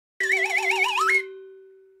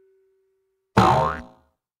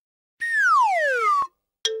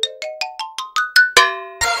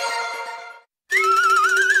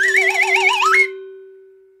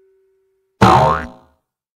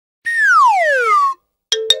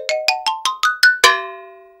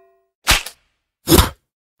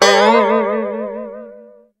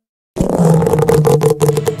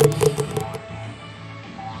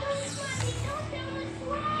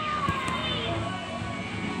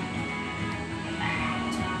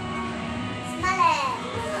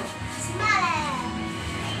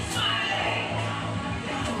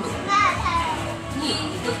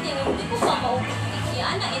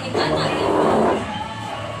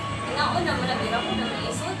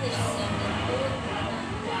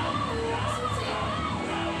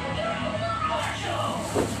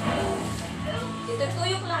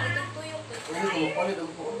We've got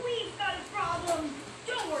a problem.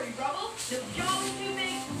 Don't worry, Rubble. No job is too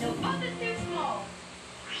big, no bus is too small.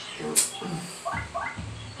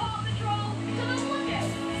 Paw Patrol, to the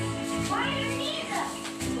lookout. Fire Nisa.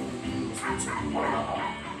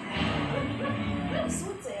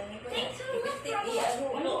 Thanks for the look,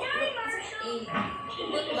 Rubble. Anytime, Marshall.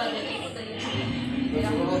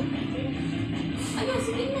 Ayo,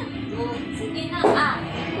 sige na. Sige na. Ah,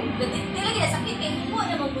 hindi lagi na sakitin mo.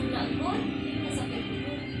 Ano magbunan ko? Nasakit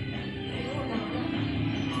mo.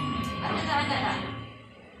 Anak.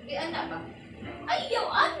 Hindi anak ba? Ayaw,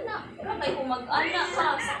 anak. Ramay kung mag-anak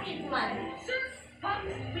ka. Sakit man.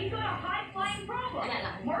 We got a high-flying problem.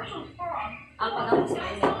 Marshall's frog. Apa kamu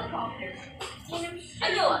sa helicopter.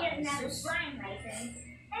 Ayaw, getting that flying license.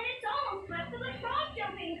 And it's almost left to the frog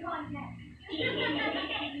jumping contest.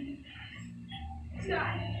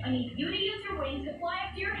 Sky, I need you to use your wings to fly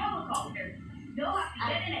up to your helicopter. You'll have to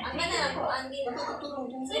get in it. Ang gana ko, ang di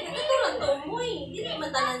natutulong. Sige, natutulong to mo eh. Hindi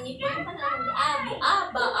naman tanan ni Pern.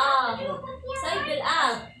 Xyvel,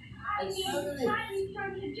 Ay, di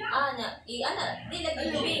lagi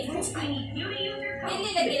libing. Hindi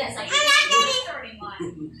lagi na sa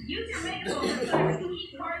Use your megaphone to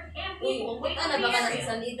keep cars and people. Wait, ano ba ka nasa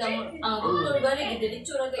salida mo? Ang doktor gani,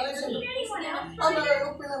 gidiretso na kayo sa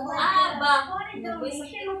ba?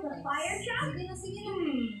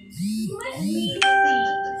 Sige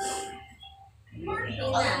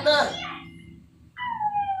na.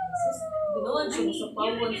 Ginawan siya sa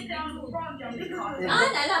pawon.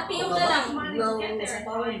 Nalapiyong na lang. Sa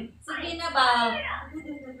pawon. Sige na ba?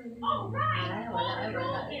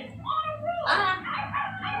 Wala.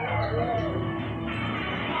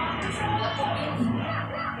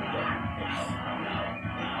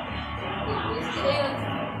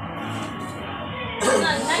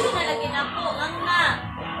 Lagi na lagi na po.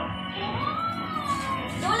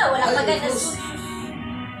 Wala pa ganda sus.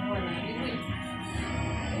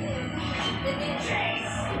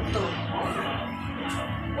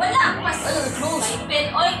 Wala pas. Pen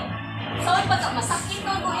oy. Saan pa ka masakit ko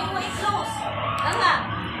kung imo i-close. Nga.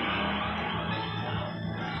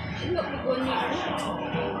 Ino ko ni.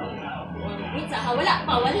 Wait, wala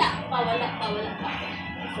pa.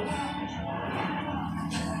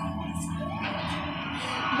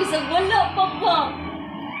 Bisag wala pa ba?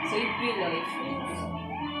 Xyvel life.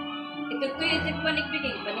 Ito ko yung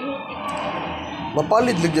panikbigay, panihuti.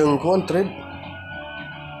 Mapalit lagi ang contract.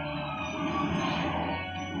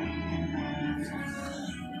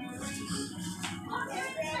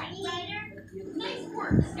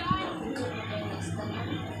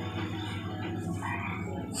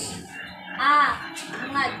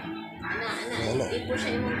 I-push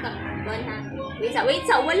sa imong takban ha. Wait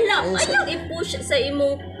sa, wala. Ayaw i-push sa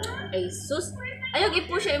imong, ay sus. Ayaw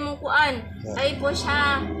i-push sa imong kuan. Ay push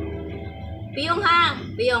ha. Piyong ha.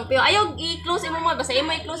 Piyong. Ayaw i-close imong mouth. Basta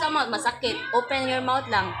imo i-close ang mouth. Masakit. Open your mouth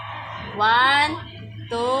lang.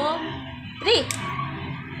 1, 2, 3.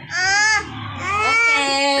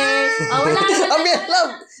 Okay. Wala.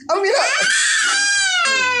 Amira.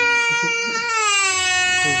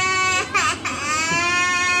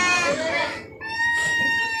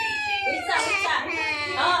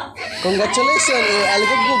 Congratulations,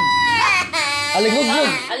 aligugug.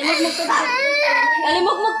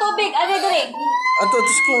 Alimugmug tubig. Ari diri. Ato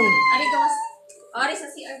ko. Ari gawas. Ari sa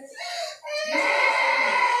CR.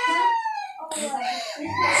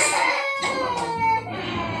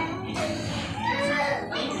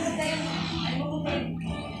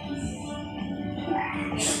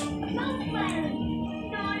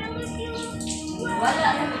 Wala.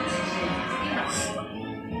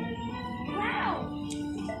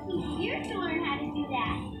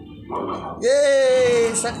 Yay!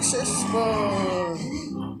 Successful!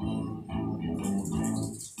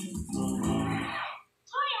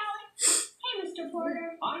 Hi, Alex. Hey, Mr.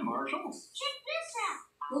 Porter. Hi, Marshall. Check this out.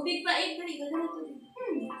 Tubig pa That's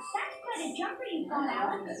quite a jumper you got,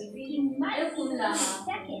 Alex. You might have seen it in a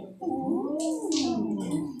second.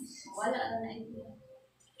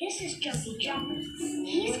 This is Josie Jumper.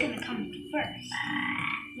 He's gonna come first.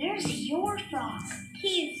 There's your frog.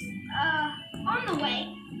 He's, on the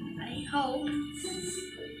way. I hope.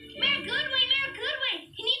 Mayor Goodway,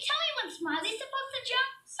 can you tell me when Smiley's supposed to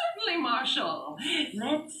jump? Certainly, Marshall.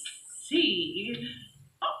 Let's see.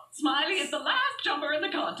 Oh, Smiley is the last jumper in the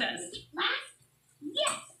contest. Last?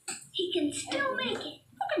 Yes, he can still make it.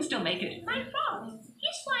 Who can still make it? My frog.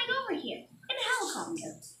 He's flying over here in a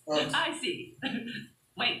helicopter. I see.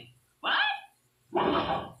 Wait, what?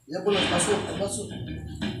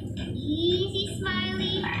 Easy,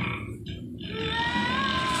 Smiley.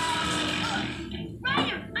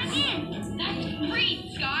 Ryder, I'm in. That's great,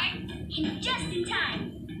 Sky. In just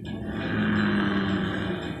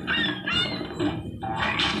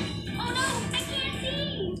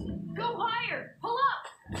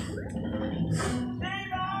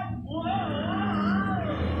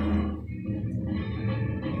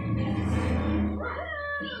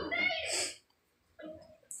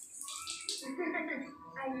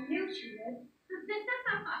I knew she would.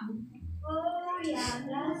 Oh, yeah,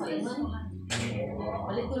 that's this one.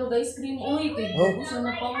 Balik ko ng ice cream. Uy, kay Oh. gusto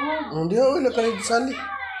na pa mo. Hindi ako nakalit sali.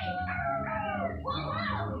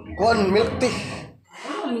 Kuan, milk tea.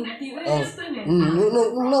 Ano, minti. Uy, Oh. ice cream eh.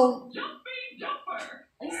 No. Jumpy jumper.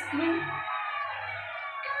 Ice cream.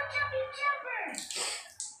 Go, jumpy jumper!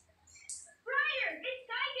 Briar, is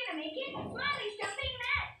Sky gonna make it? Smiley's jumping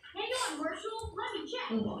next. Hang on, Marshall. Let me check.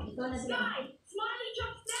 Ikaw na sila. Sky, Smiley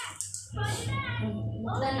jumps next. Roger that.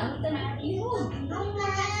 Wala na. Ihog.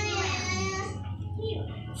 Here.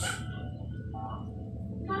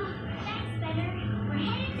 That's better. We're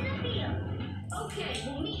headed to the field. Okay,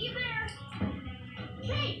 we'll meet you there.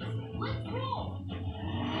 Chase, let's roll.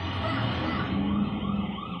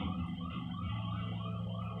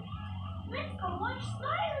 Let's go watch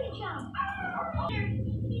Smiley jump.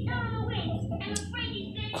 He's out of the way. I'm afraid he's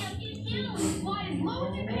standing up too soon. Fly as low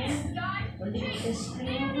as you can, Sky. Balik ko ice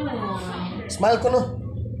cream ko. Smile ko no.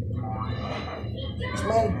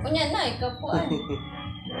 Smile. Kunya na, ikaw po.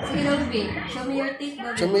 Sige na, baby. Show me your teeth,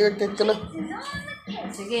 baby. Show me your teeth ko na.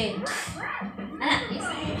 Sige. Anak,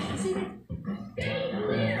 sige.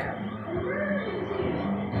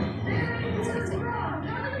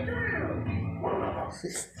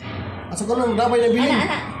 Asa ko nang dabay na bilin.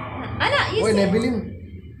 Anak, yes. Oy, nabilin.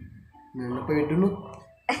 Na pa dunot.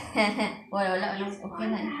 Wala. Okay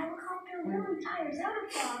na. Helicopter really tires out of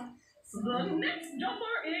fog. The next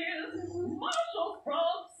jumper is Marshall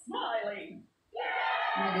from Smiley.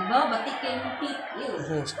 Diba? Batik kayo yung teeth.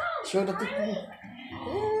 Ew. Show the teeth ko.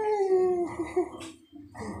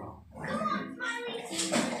 Come on,